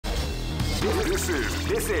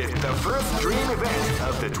This is the first dream event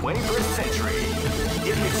of the 21st century.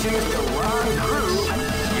 If you choose the wrong groove,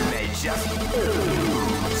 you may just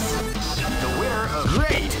lose. The winner of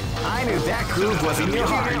Great! I knew that groove was in your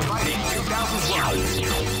heart. Fighting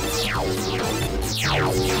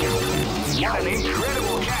 2001. What an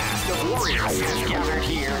incredible cast of warriors has gathered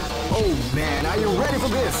here. Oh man, are you ready for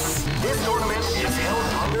this? This tournament is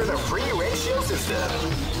held under the free ratio system.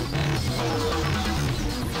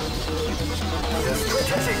 The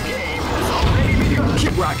strategic game has already begun.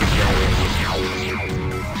 Keep rocking.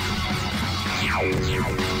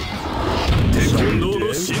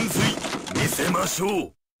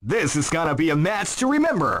 This is gonna be a match to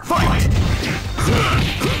remember. Fight!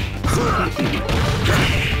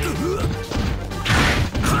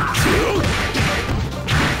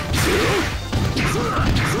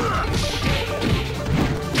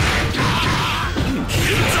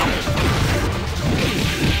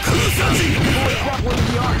 That was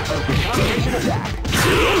the art of the combination attack.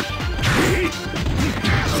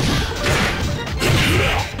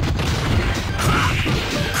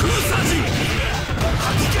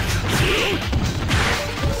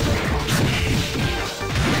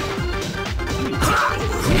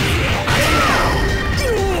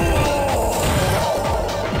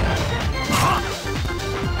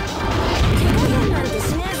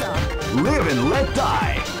 Live and let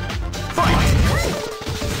die. Fight!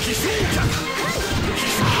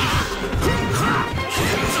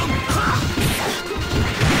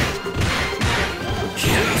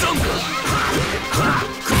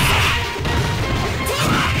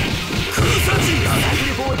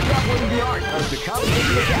 Beautiful example in the art of the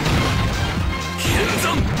combination attack.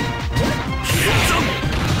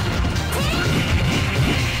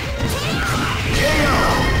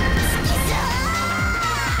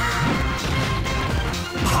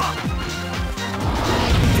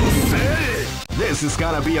 This is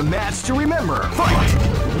gonna be a match to remember. Fight!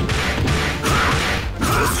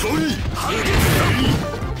 You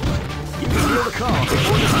can feel the call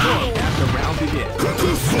before the storm as the round begins.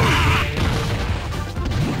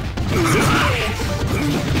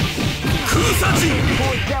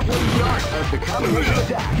 Beautiful example in the art of the combination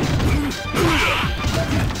attack.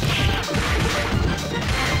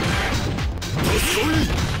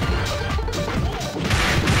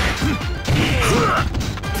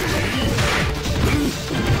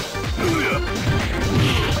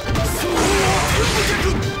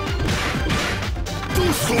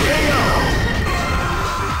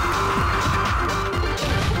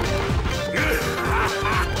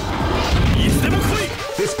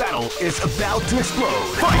 This battle is about to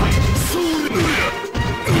explode. Fight!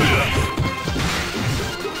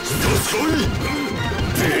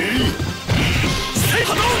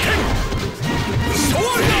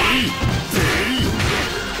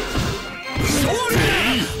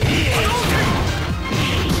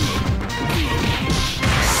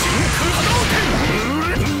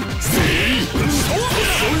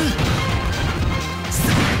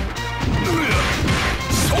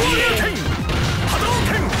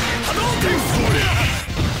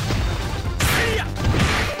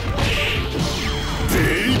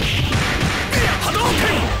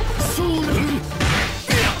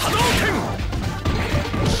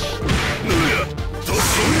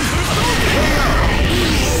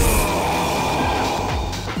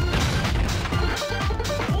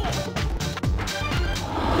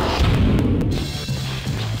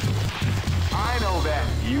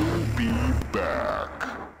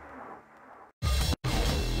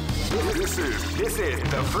 This is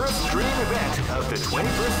the first dream event of the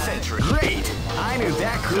 21st century. Great! I knew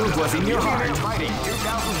that groove was in your heart. Fighting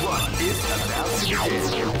 2001 is about to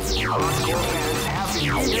begin. Hardcore fans have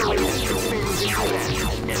been eagerly anticipating this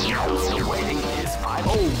event, and now the waiting is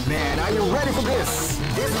final. Oh man, are you ready for this?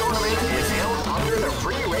 This tournament is held under the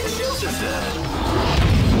free ratio system.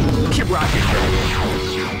 Keep rocking.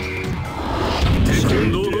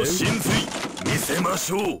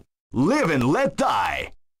 Live and let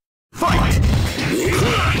die. Fight!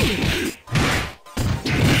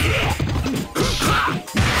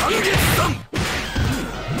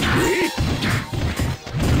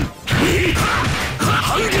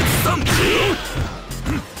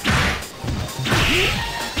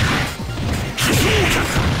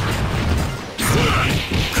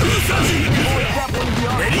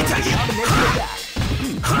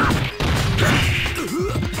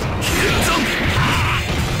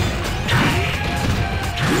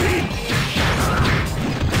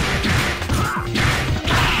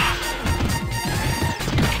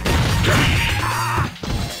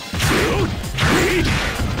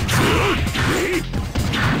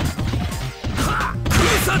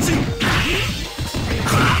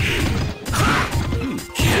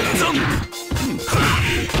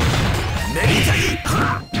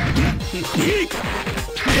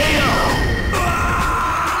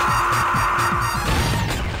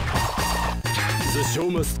 The show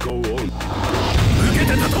must go on.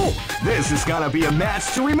 This is gonna be a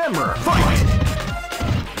match to remember. Fight!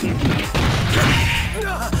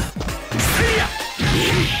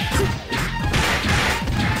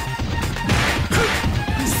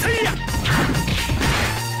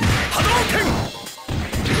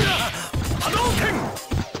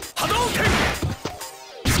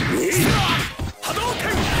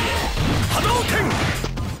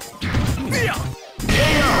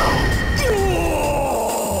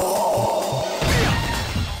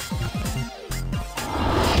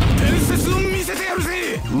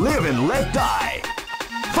 Live and let die.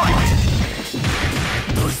 Fight!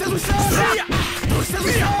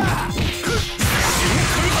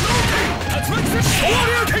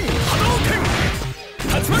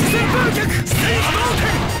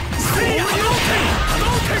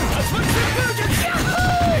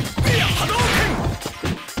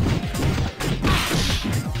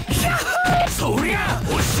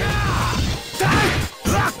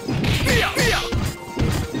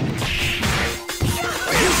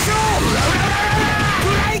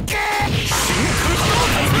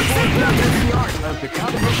 The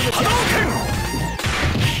combination of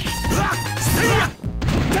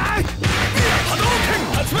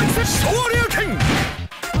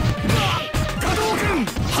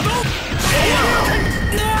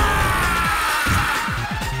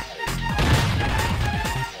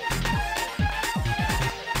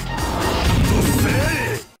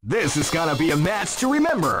This is gonna be a match to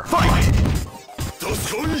remember. Fight!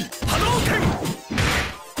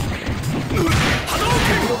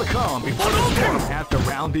 Feel the calm before the storm as the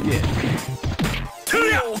round begins.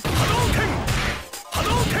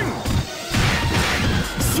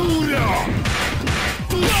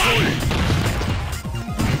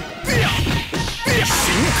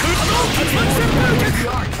 The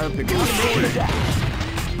art of the combination attack.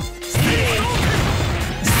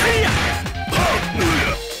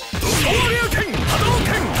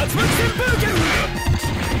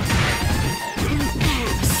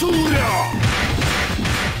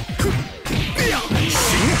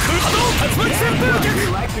 We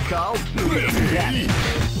like to call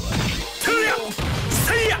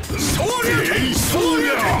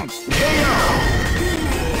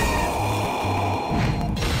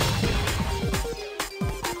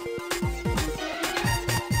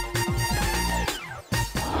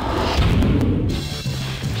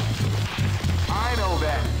I know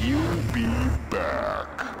that you'll be back.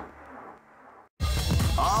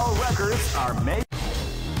 All records are made.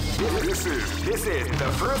 This is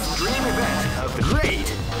the first dream event of the great.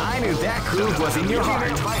 I knew that groove was in your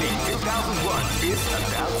heart. Fighting 2001 is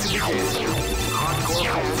about to begin. Hardcore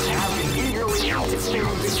fans have been eagerly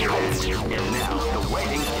anticipating this event, and now the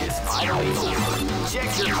waiting is finally over. Check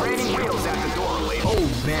your training wheels at the door, ladies. Oh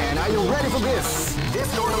man, are you ready for this? This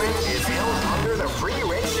tournament is held under the free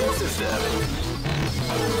ratio system.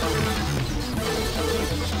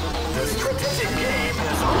 The strategic game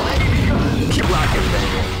has already begun. Keep rocking,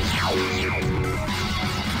 baby.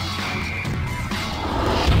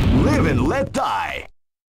 Live and let die.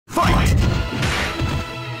 Fight!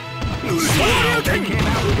 Wow, they came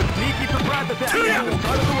out with a sneaky surprise attack at the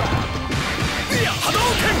start of the round.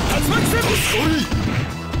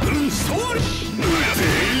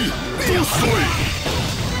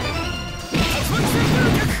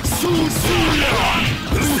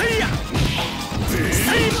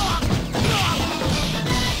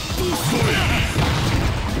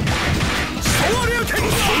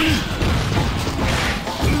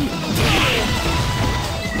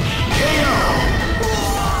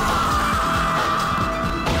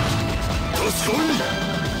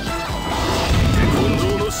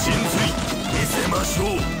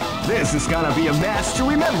 This is gonna be a match to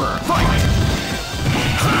remember. Fight!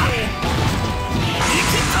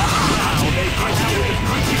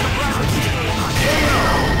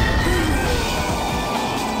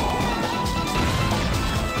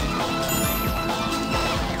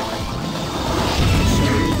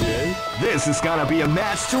 This is gonna be a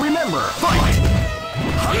match to remember. Fight!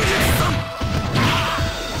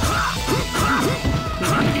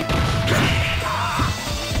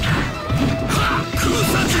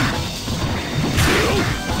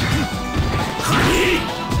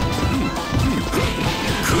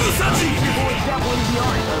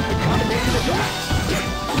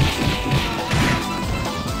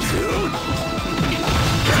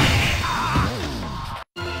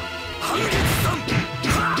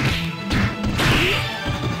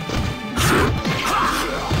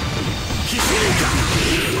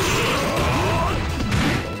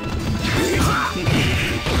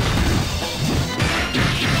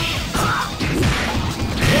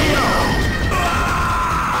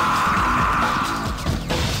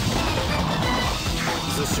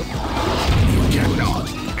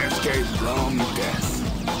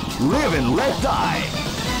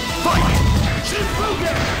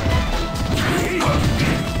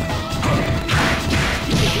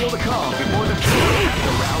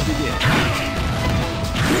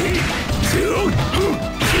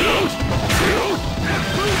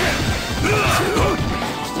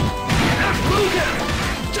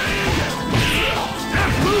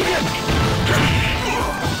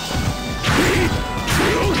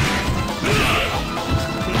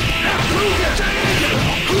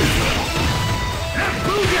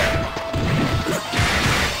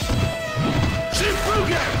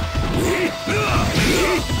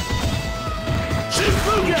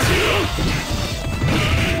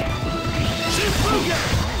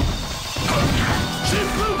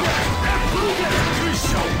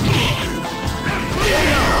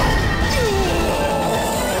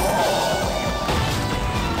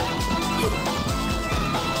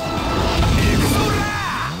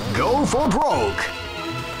 Go for broke.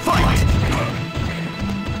 Fight!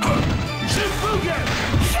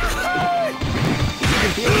 You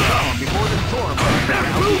can feel the calm before the storm.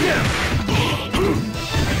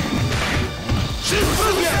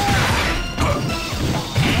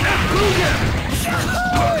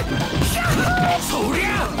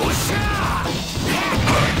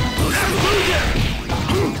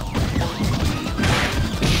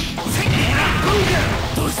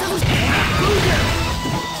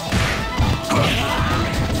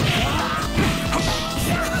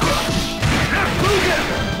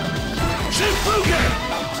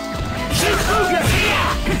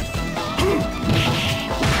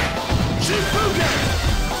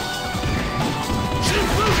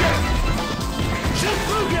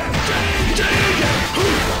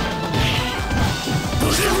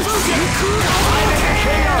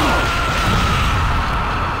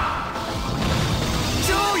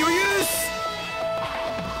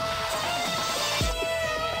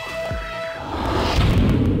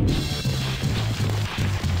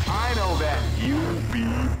 I know that you'll be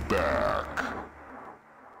back.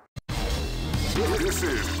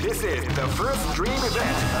 This is the first dream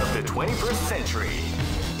event of the 21st century.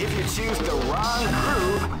 If you choose the wrong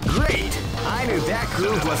groove, great! I knew that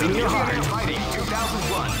groove was in your heart. Fighting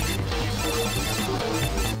 2001.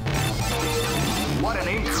 What an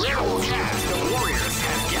incredible cast of warriors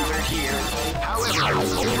has gathered here. However,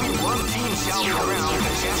 only one team shall be crowned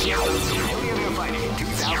the champion of the Millionaire Fighting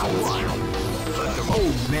 2001. Oh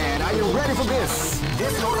man, are you ready for this?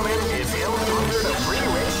 This tournament is held under the free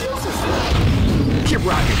ratio system. Keep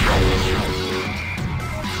rocking.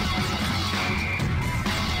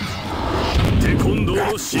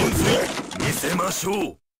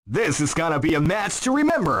 This is gonna be a match to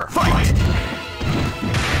remember. Fight!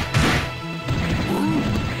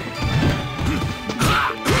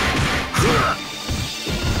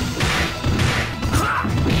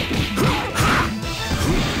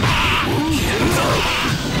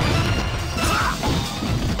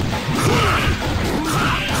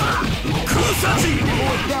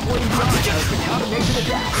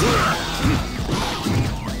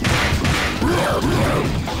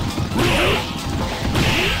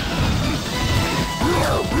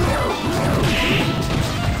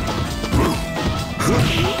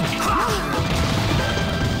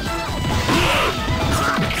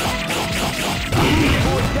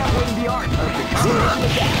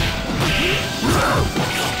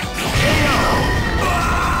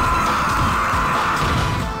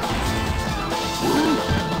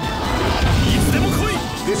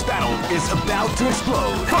 This battle is about to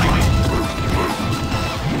explode. Fight!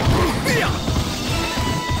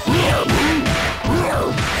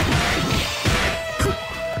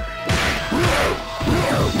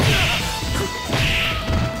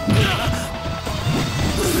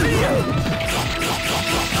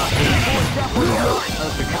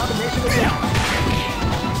 Of the combination of down.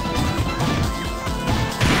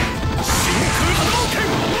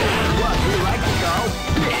 What, you like to go?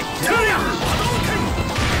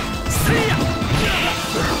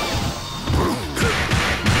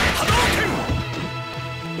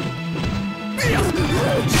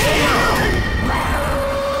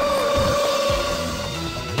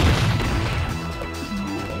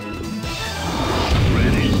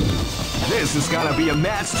 Ready? This is gonna be a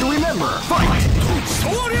match to remember. Fight!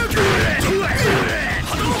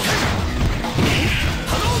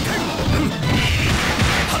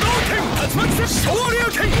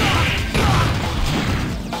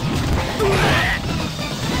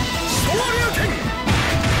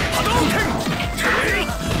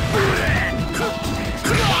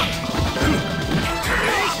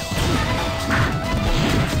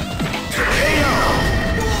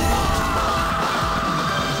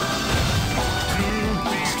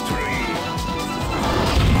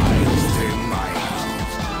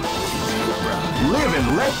 Live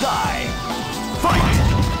and let die. Fight!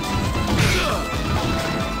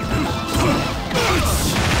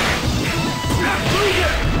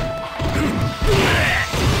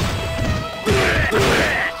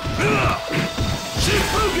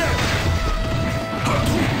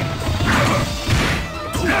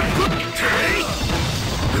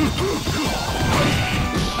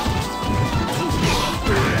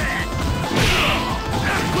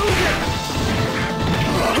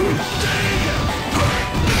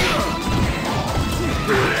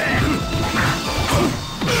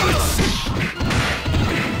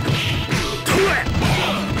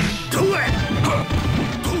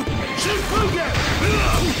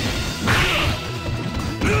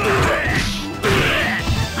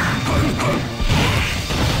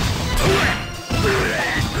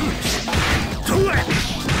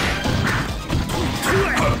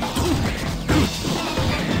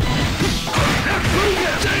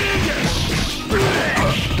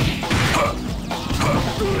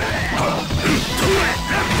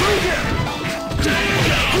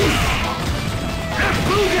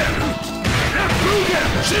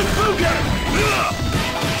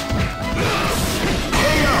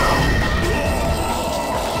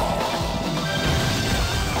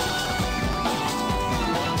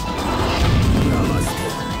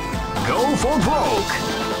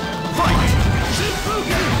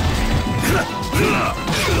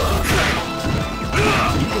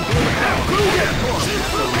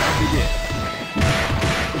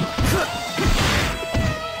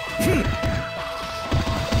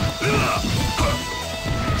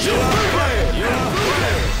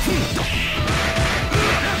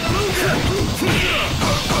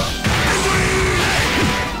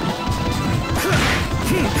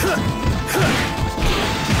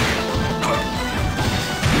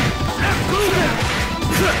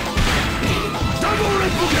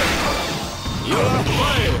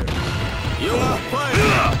 You are fired.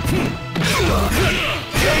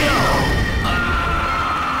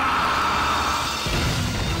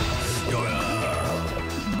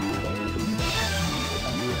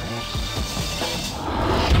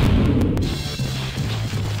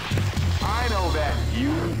 I know that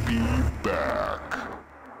you'll be back.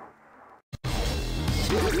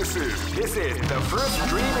 This is the first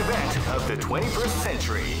dream event of the 21st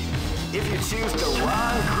century. If you choose the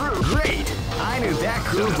wrong group, great! I knew that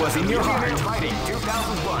group was in your heart. Fighting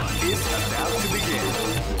 2001 is about to begin.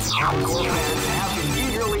 Hardcore fans have been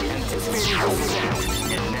eagerly anticipating this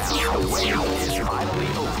event, and now the wait is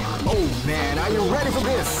finally over. Oh man, are you ready for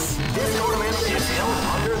this? This tournament is held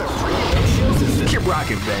under the free ratio system. Keep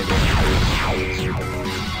rocking, baby.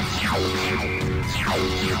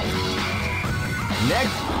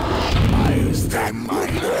 Next, I'll stand my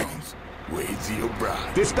hands with your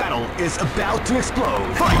bride. this battle is about to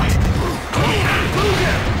explode. Fight!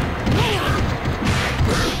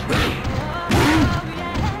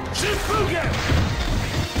 Shifugen!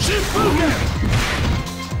 Shifugen!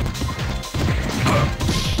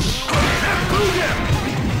 Hafugen!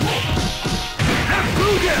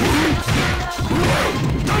 Hafugen!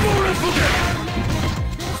 Double Refugen!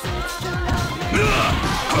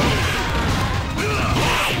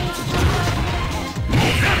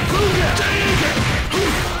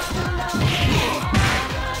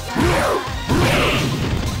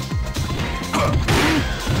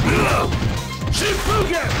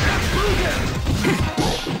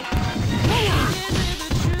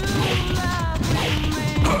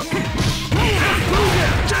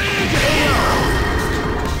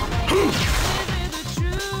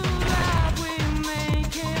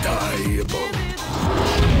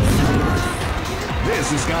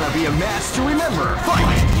 This is gonna be a match to remember. Fight!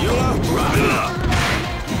 You are right.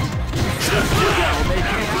 Now they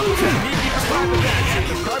came out to meet the five events at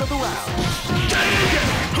the start of the round.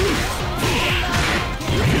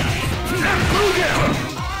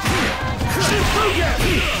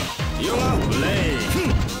 You are late.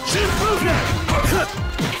 Shifugen!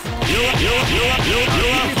 You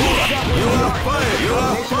are fired. You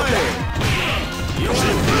are fired. You are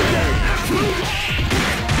fired.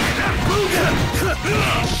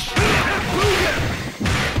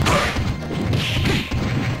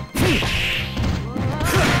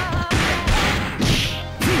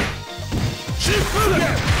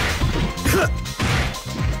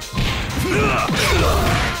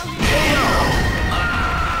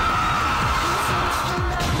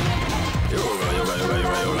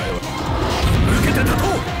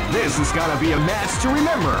 This is gonna be a match to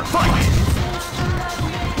remember. Fight!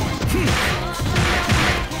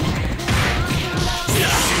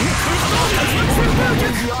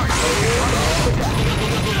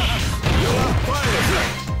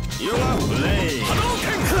 You are late.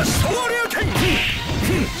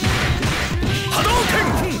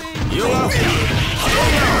 You are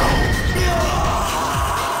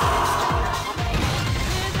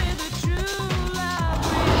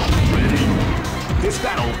This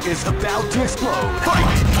battle is about to explode. Fight!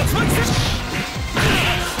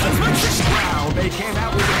 Wow, they came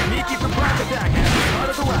out with a sneaky surprise attack at the start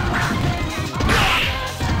of the round.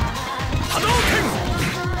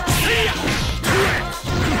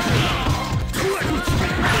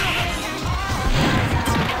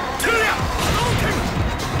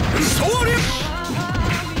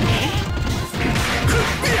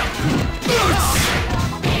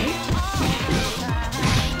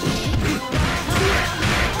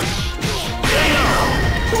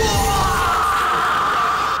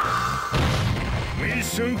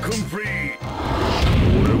 Mission complete.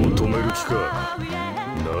 俺を止める気か。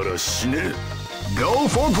なら死ね。Go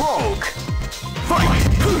for broke.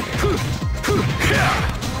 Fight!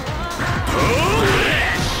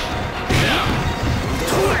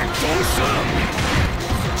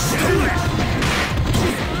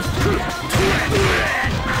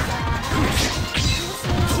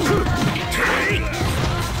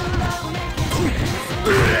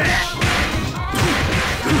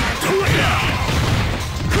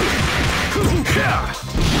 Big damage.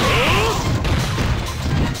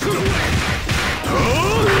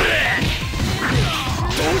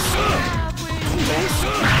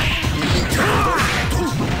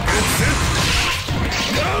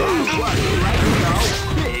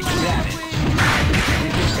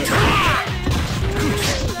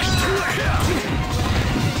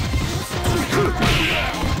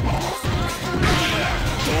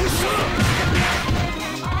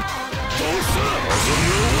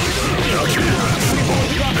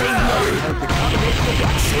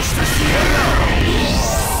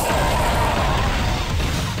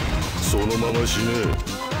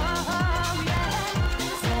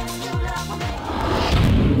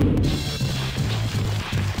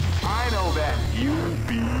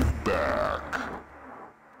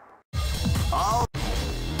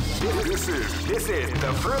 This is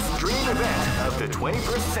the first dream event of the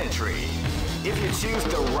 21st century. If you choose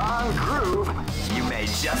the wrong groove, you may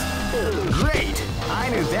just... Great! I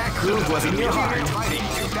knew that groove was in your heart. Fighting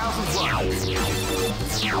 2001.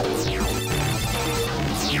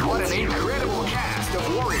 What an incredible cast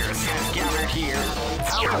of warriors has gathered here.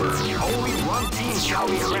 However, only one team shall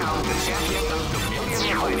be crowned the champion of the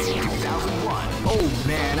Millionaire Fighting 2001. Oh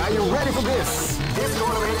man, are you ready for this? This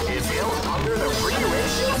tournament is held under the free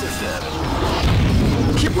ratio system.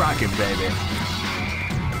 Keep rocking, baby.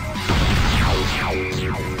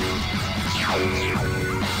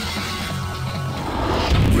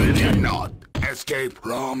 We cannot escape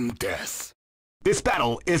from death. This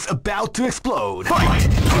battle is about to explode. Fight!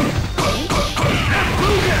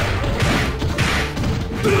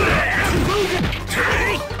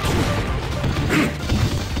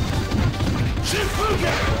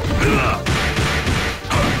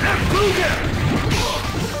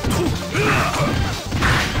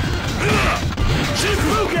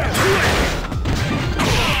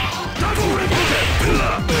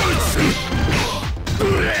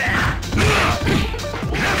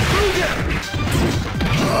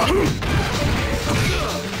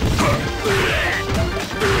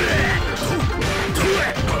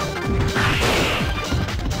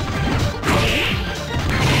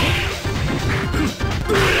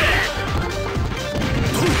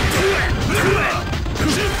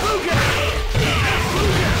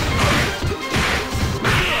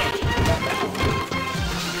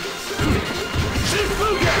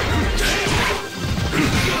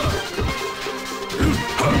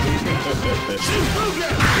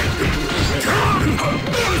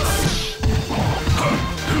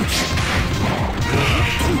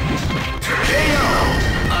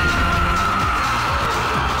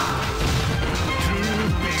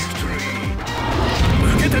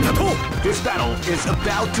 This battle is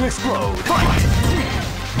about to explode. Fight!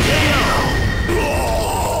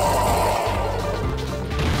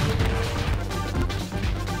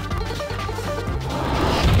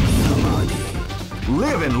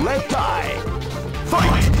 Live and let die.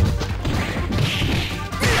 Fight!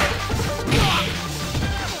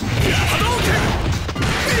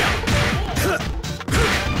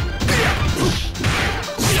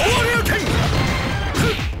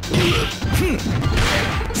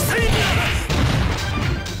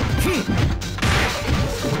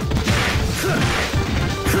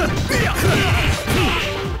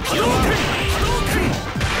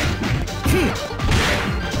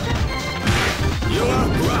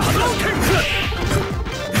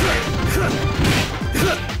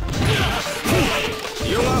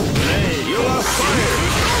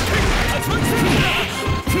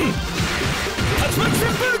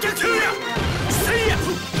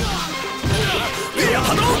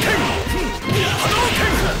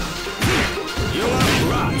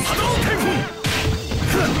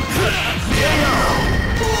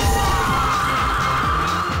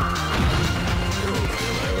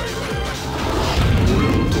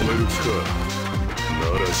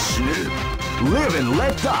 Live and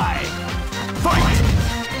let die. Fight!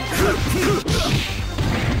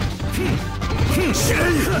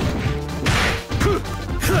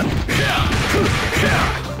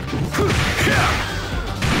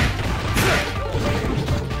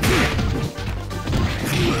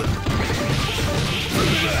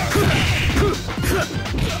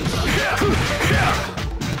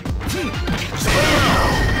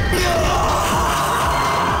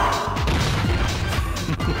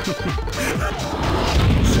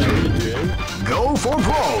 Go for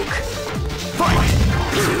broke! Fight!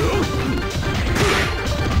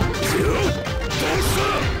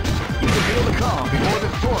 You can feel the calm before the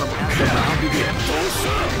storm as the round begins.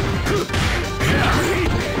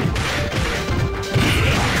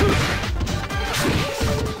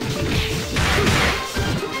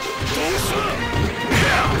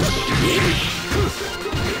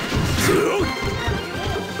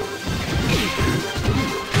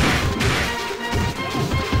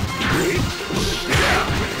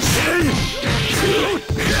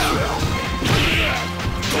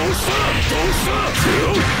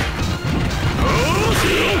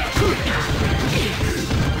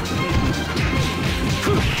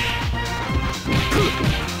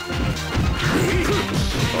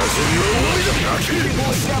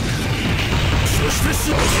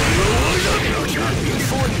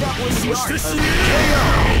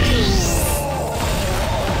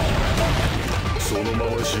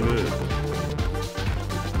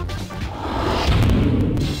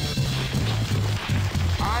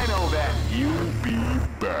 I know that you'll be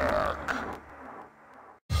back.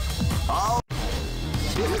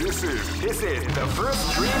 This is the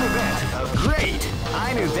first dream event of Great.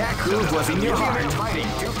 groove was in your heart. Fighting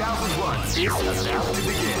 2001 is about to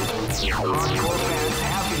begin. Hardcore fans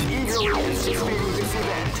have been eagerly anticipating this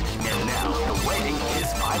event, and now the waiting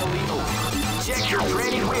is finally over. Check your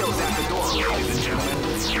training wheels at the door, ladies and gentlemen.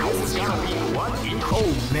 This is gonna be one incredible.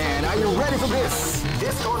 Oh man, are you ready for this?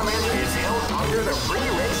 This tournament is held under the free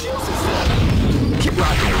ratio system. Keep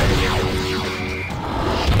rocking, baby.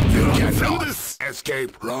 You cannot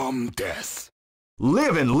escape from death.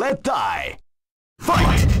 Live and let die.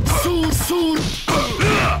 Fight!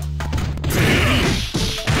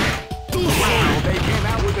 Wow, they came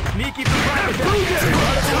out with a sneaky surprise attack.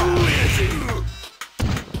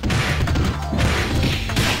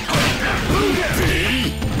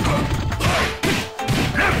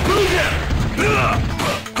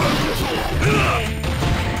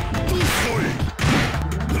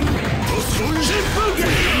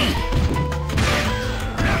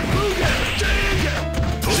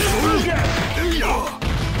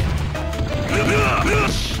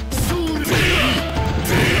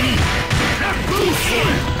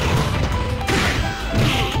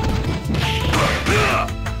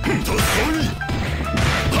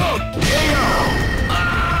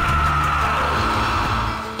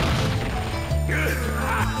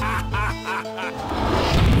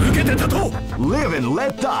 Live and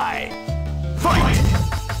let die. Fight!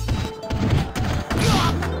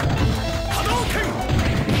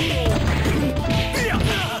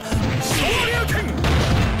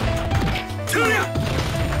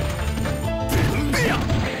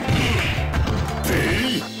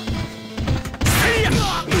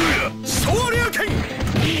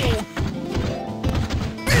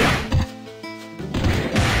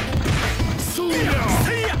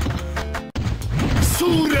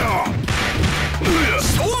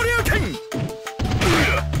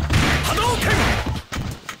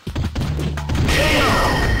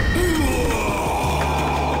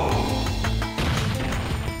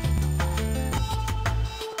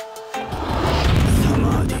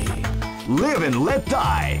 Live and let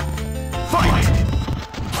die. Fight!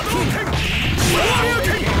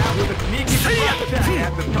 With a sneaky surprise attack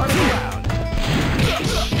at the start of the round.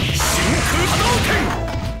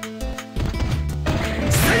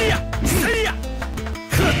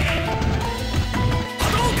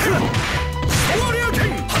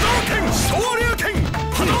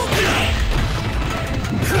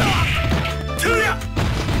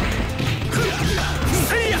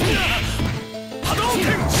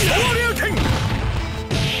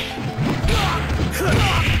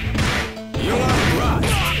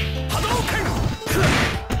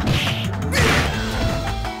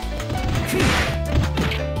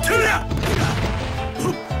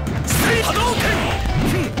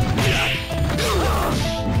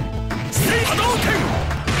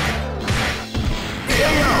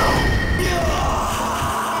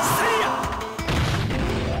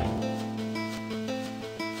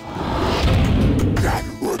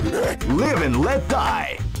 Live and let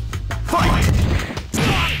die. Fight!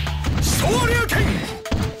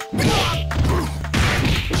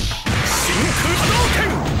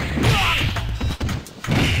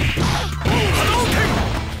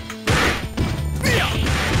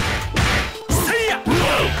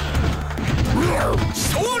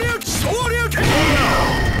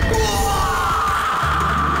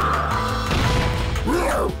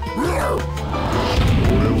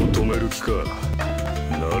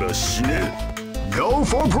 Go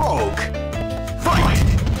for broke. Fight!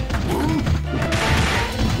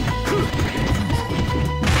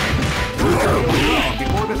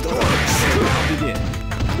 Before the storm begin.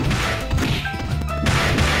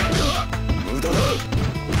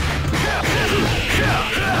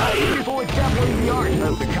 People extrapolating the art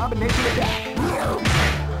of the combination attack.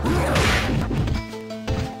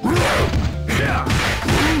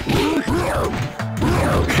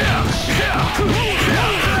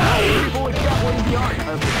 People extrapolating the art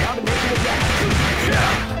of the combination attack.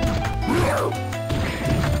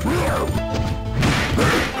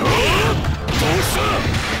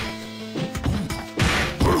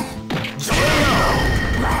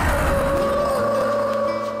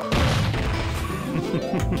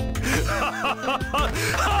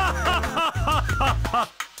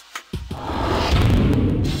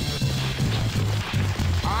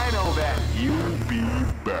 I know that you'll be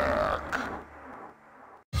back.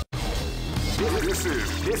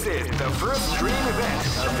 This is the first dream event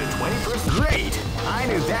of the 21st. Great! I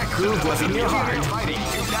knew that groove was in your heart. Fighting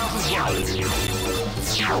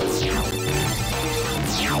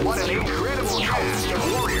 2001. What an incredible cast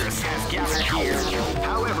of warriors has gathered here.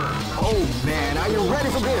 However, oh man, are you ready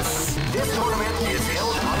for this? This tournament is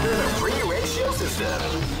held under the free ratio system.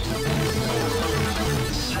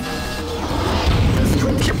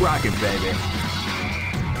 rocking, baby.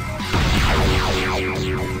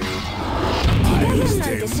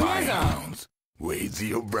 With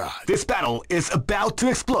your bride. This battle is about to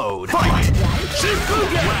explode. Fight!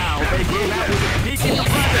 Wow, they came out with a peek in the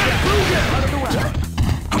front of the round.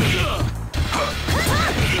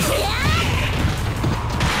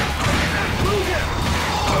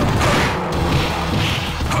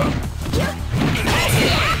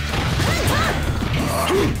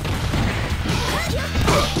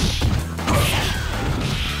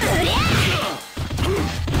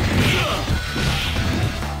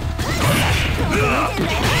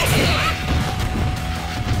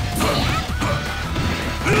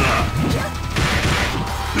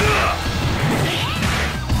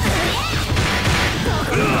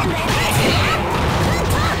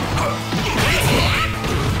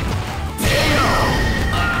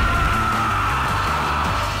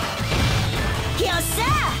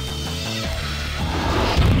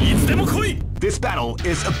 This battle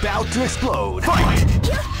is about to explode. Fight!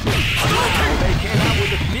 They came out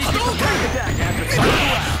with a sneaky surprise attack after the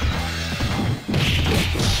round.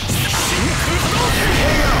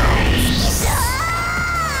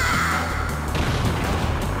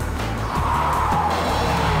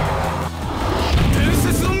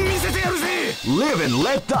 Live and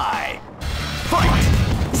let die. Fight!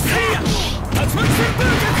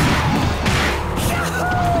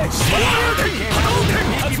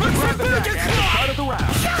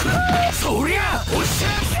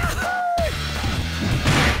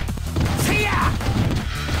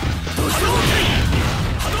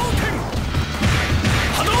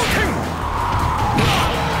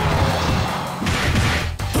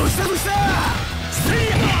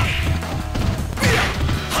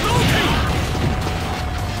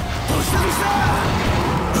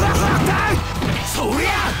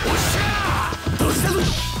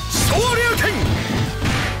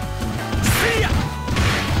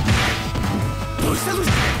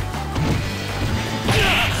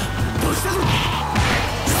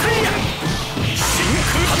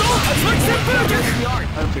 The art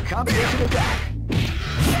of the combination attack.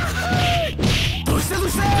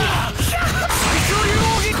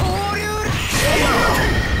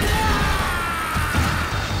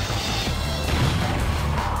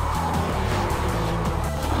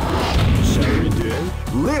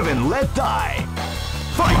 Live and let die.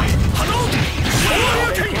 Fight!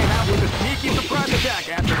 They came out with a sneaky surprise attack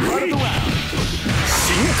after part of the round.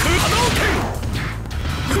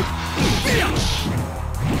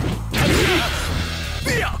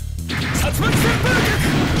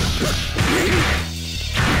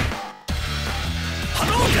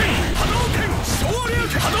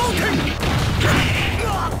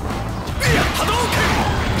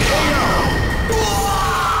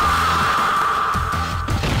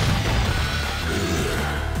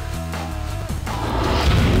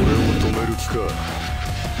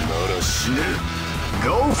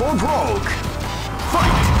 Go for broke.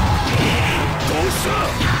 Fight!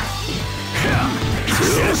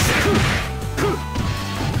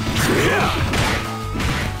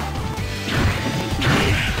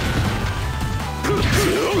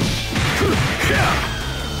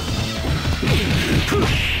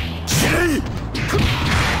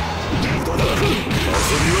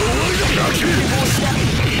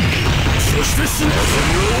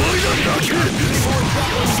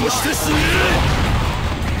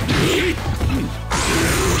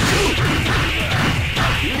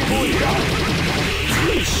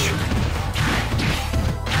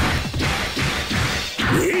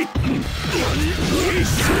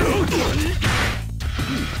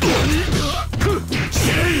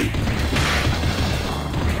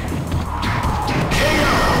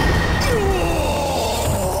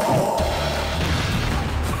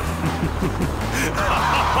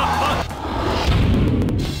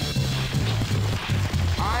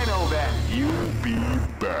 I know that you'll be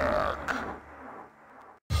back.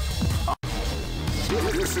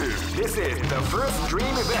 This is the first dream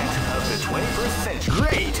event of the 21st century.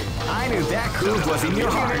 Great! I knew that groove was in your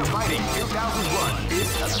heart. Fighting 2001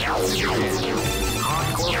 is about to begin.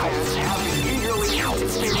 Hardcore fans have been eagerly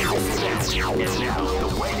anticipating this event, and now the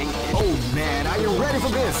waiting. Oh man, are you ready for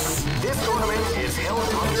this? This tournament is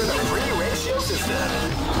held under the free ratio system.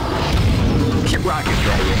 Keep rocking,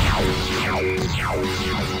 baby.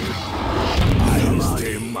 I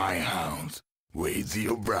stay my hounds. With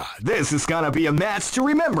your bride. This is gonna be a match to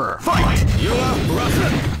remember. Fight! You are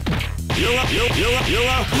rocket. You are fire.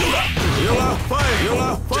 You are fire. You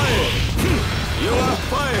are fire. You are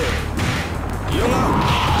fire. You are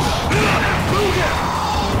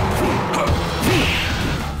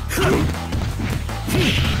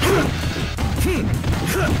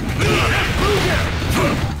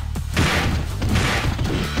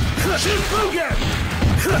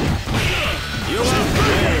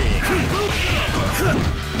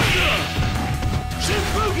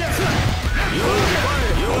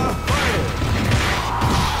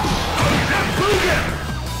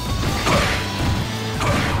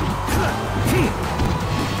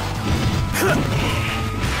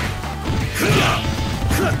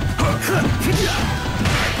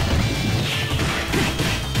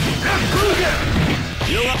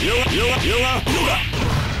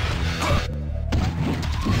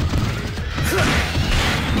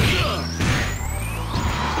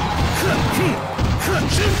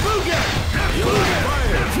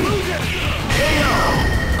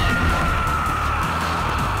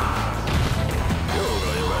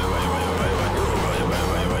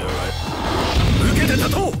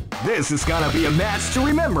This is gonna be a match to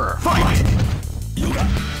remember. Fight!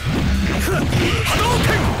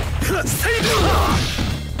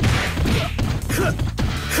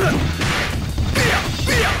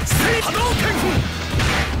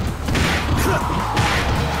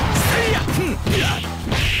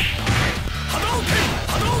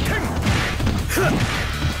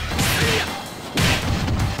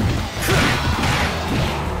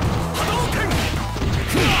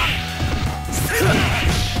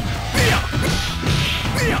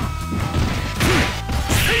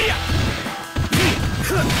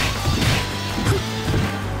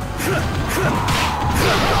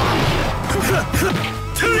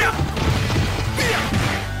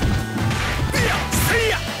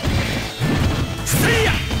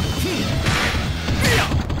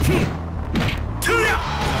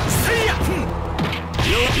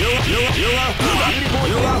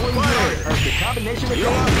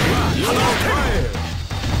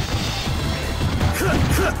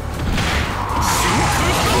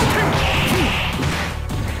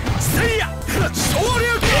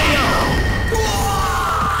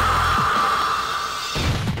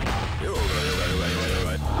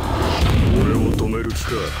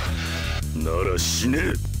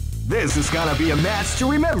 This is gonna be a match to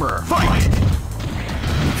remember. Fight!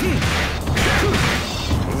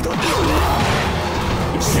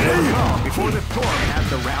 Before the storm has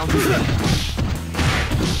the round begin.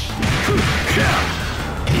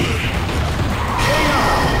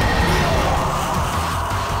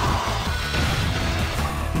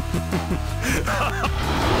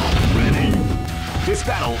 Ready? This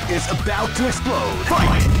battle is about to explode.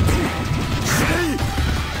 Fight!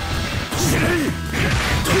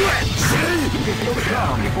 You can feel the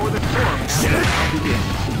calm before the storm has the round begin.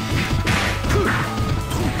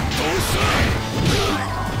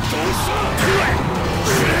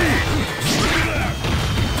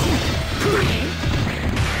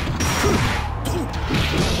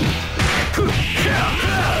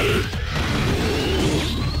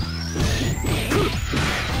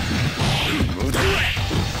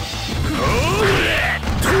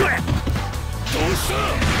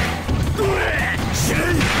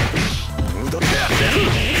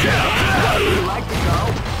 You like to go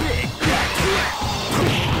big,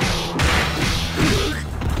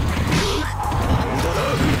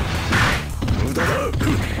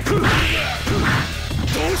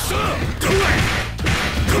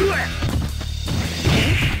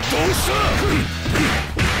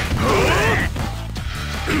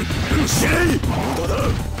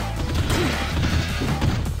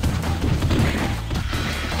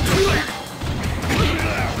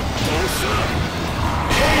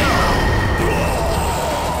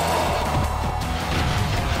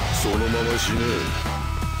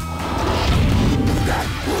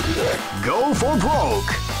 Go for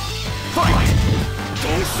broke. Fight!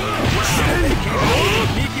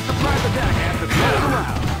 Sneaky surprise attack